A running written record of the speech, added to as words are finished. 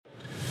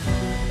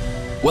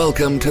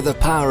Welcome to the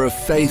Power of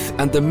Faith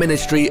and the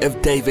ministry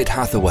of David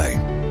Hathaway.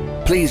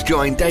 Please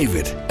join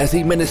David as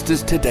he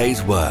ministers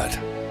today's word.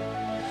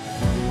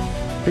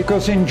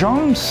 Because in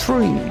John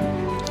 3,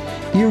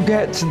 you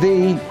get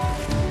the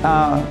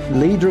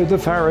leader of the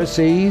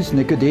Pharisees,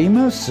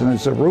 Nicodemus,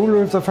 as a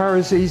ruler of the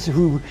Pharisees,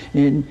 who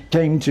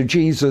came to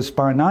Jesus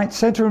by night,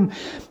 said to him,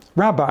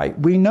 "Rabbi,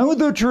 we know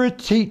that you're a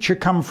teacher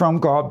come from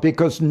God,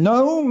 because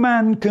no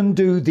man can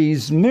do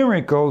these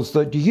miracles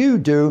that you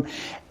do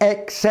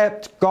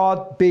except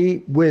God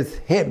be with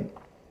him."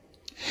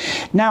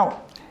 Now,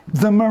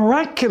 the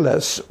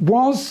miraculous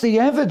was the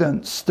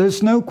evidence,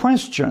 there's no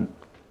question.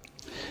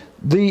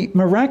 The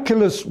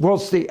miraculous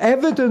was the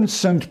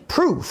evidence and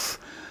proof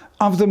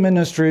of the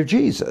ministry of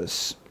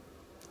Jesus.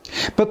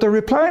 But the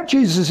reply of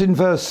Jesus in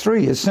verse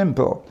 3 is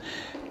simple.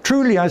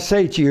 "Truly I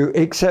say to you,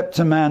 except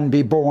a man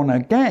be born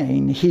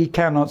again, he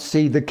cannot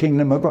see the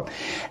kingdom of God."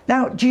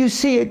 Now, do you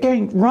see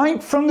again,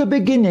 right from the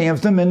beginning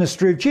of the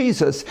ministry of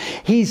Jesus,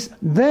 he's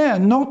there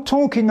not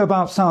talking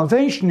about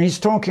salvation, he's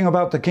talking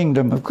about the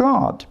kingdom of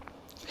God.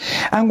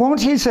 And what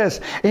he says,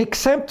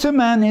 except a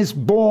man is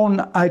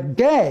born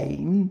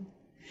again,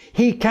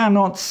 he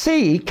cannot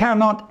see,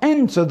 cannot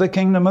enter the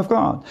kingdom of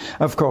God.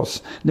 Of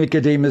course,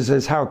 Nicodemus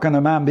says, how can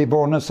a man be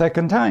born a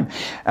second time?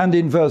 And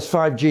in verse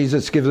 5,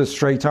 Jesus gives a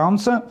straight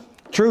answer.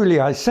 "Truly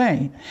I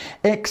say,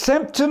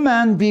 except a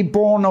man be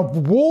born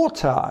of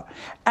water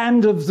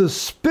and of the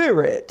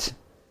Spirit,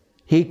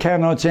 he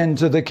cannot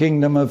enter the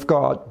kingdom of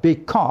God,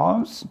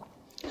 because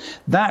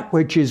that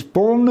which is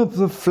born of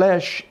the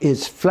flesh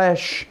is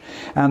flesh,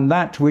 and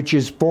that which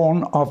is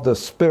born of the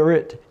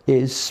Spirit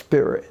is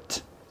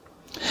spirit."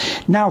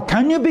 Now,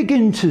 can you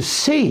begin to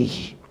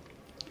see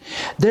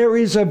there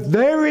is a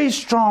very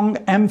strong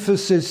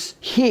emphasis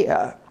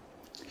here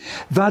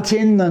that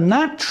in the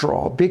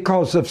natural,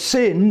 because of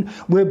sin,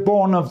 we're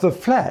born of the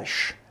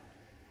flesh.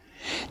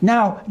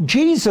 Now,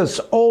 Jesus,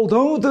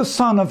 although the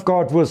Son of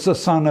God was the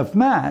Son of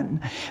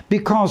Man,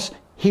 because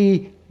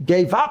he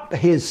gave up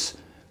his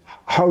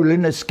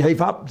holiness,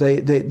 gave up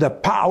the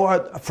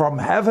power from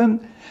heaven,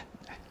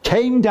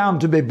 came down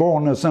to be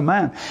born as a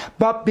man.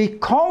 But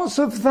because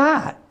of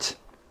that,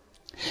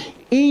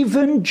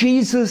 even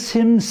Jesus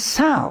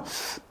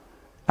himself,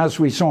 as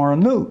we saw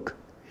in Luke,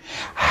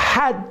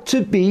 had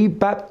to be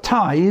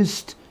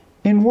baptized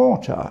in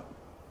water.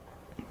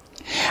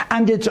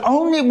 And it's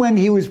only when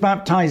he was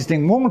baptized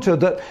in water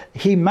that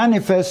he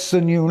manifests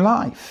a new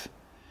life.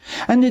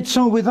 And it's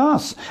so with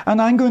us. And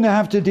I'm going to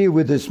have to deal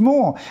with this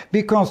more,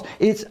 because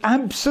it's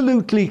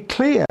absolutely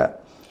clear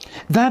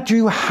that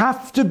you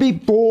have to be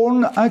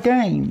born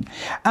again.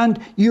 And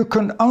you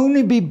can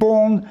only be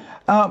born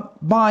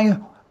by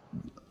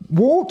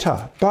water,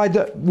 by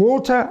the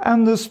water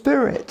and the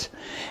Spirit.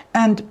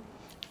 And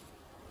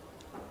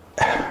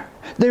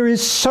there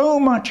is so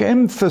much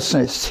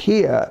emphasis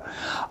here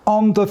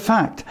on the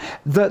fact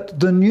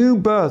that the new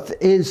birth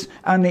is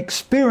an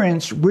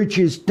experience which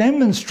is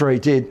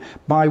demonstrated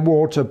by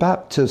water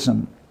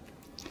baptism.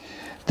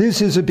 This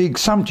is a big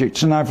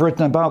subject, and I've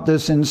written about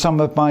this in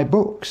some of my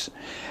books.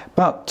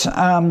 But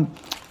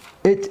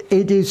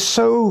it is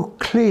so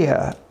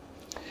clear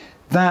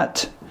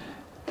that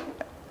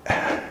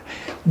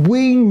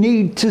we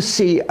need to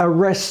see a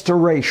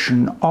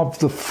restoration of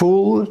the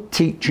full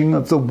teaching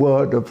of the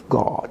Word of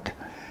God.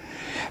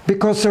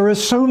 Because there are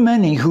so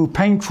many who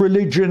paint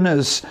religion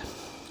as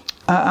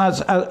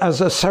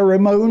a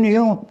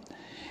ceremonial,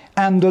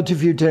 and that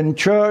if you attend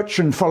church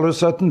and follow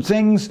certain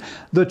things,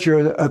 that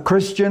you're a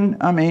Christian.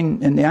 I mean,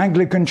 in the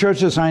Anglican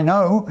churches, I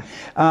know,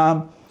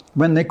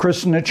 when they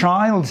christen a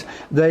child,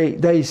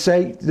 they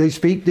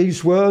speak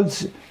these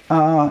words,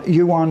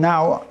 "You are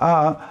now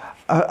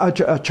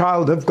a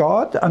child of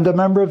God and a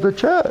member of the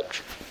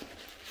church."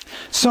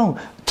 So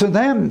to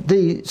them,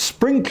 the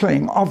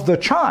sprinkling of the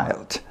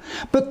child,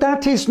 but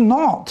that is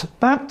not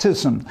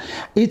baptism.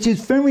 It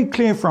is very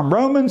clear from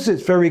Romans,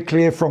 it's very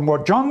clear from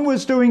what John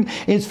was doing,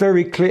 it's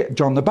very clear,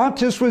 John the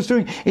Baptist was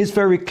doing, it's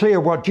very clear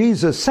what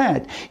Jesus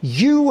said.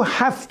 You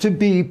have to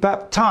be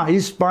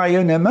baptized by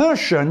an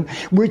immersion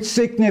which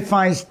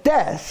signifies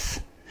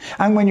death.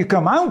 And when you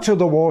come out of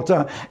the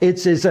water,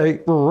 it is a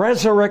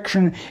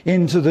resurrection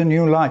into the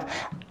new life.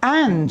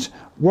 And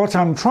what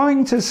I'm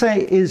trying to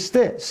say is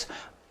this: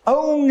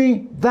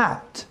 only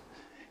that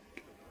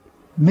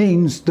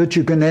means that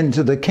you can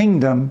enter the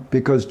kingdom,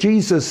 because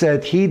Jesus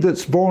said, "He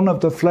that's born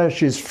of the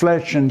flesh is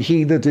flesh, and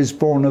he that is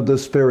born of the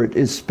Spirit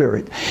is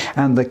spirit."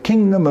 And the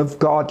kingdom of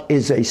God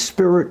is a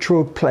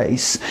spiritual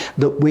place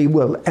that we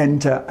will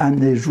enter,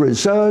 and is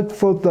reserved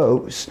for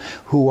those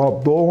who are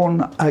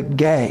born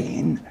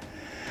again.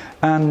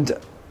 And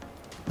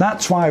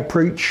that's why I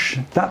preach,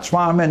 that's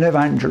why I'm an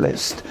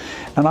evangelist.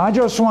 And I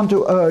just want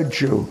to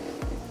urge you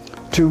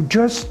to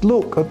just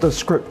look at the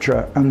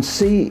scripture and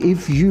see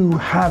if you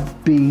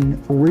have been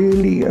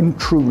really and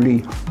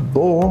truly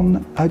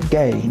born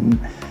again,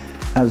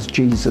 as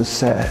Jesus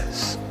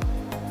says.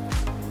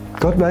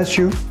 God bless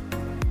you.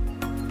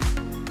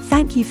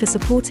 Thank you for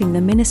supporting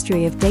the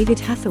ministry of David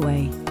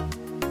Hathaway.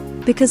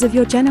 Because of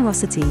your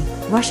generosity,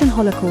 Russian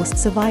Holocaust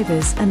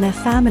survivors and their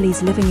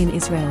families living in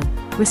Israel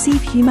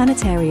receive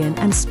humanitarian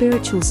and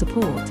spiritual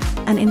support,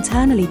 and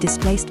internally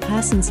displaced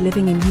persons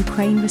living in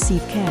Ukraine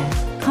receive care,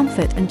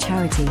 comfort and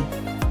charity.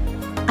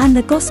 And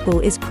the gospel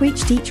is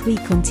preached each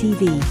week on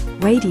TV,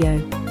 radio,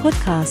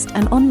 podcast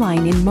and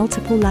online in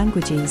multiple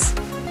languages.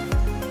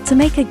 To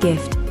make a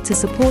gift to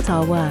support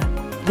our work,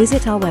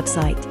 visit our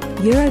website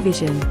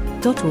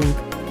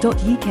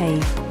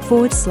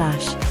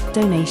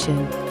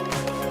eurovision.org.uk/donation.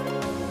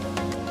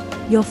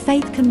 Your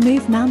faith can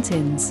move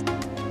mountains,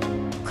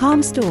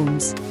 calm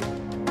storms,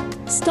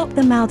 stop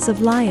the mouths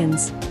of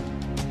lions,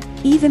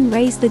 even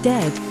raise the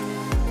dead.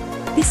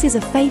 This is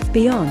a faith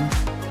beyond.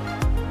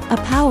 A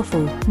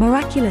powerful,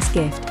 miraculous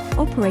gift,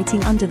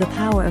 operating under the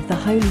power of the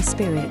Holy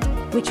Spirit,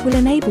 which will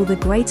enable the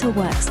greater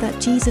works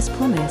that Jesus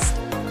promised.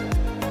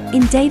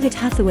 In David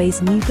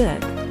Hathaway's new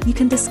book, you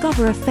can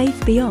discover a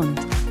faith beyond.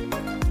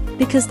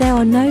 Because there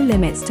are no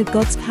limits to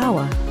God's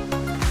power.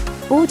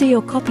 Order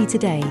your copy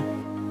today.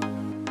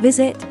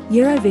 Visit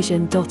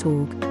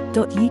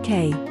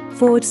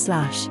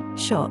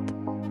eurovision.org.uk/shop.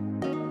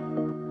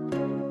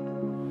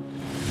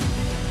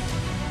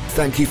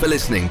 Thank you for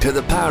listening to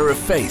The Power of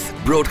Faith,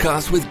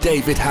 broadcast with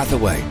David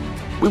Hathaway.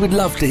 We would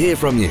love to hear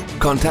from you.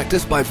 Contact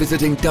us by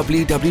visiting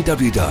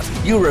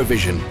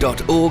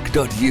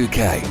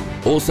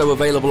www.eurovision.org.uk. Also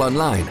available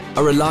online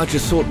are a large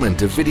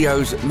assortment of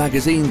videos,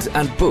 magazines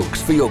and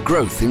books for your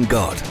growth in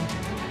God.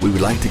 We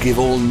would like to give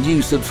all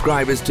new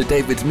subscribers to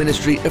David's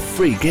ministry a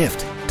free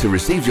gift. To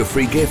receive your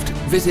free gift,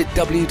 visit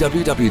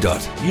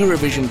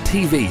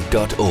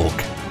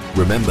www.eurovisiontv.org.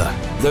 Remember,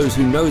 those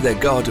who know their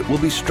God will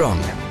be strong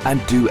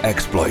and do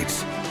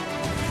exploits.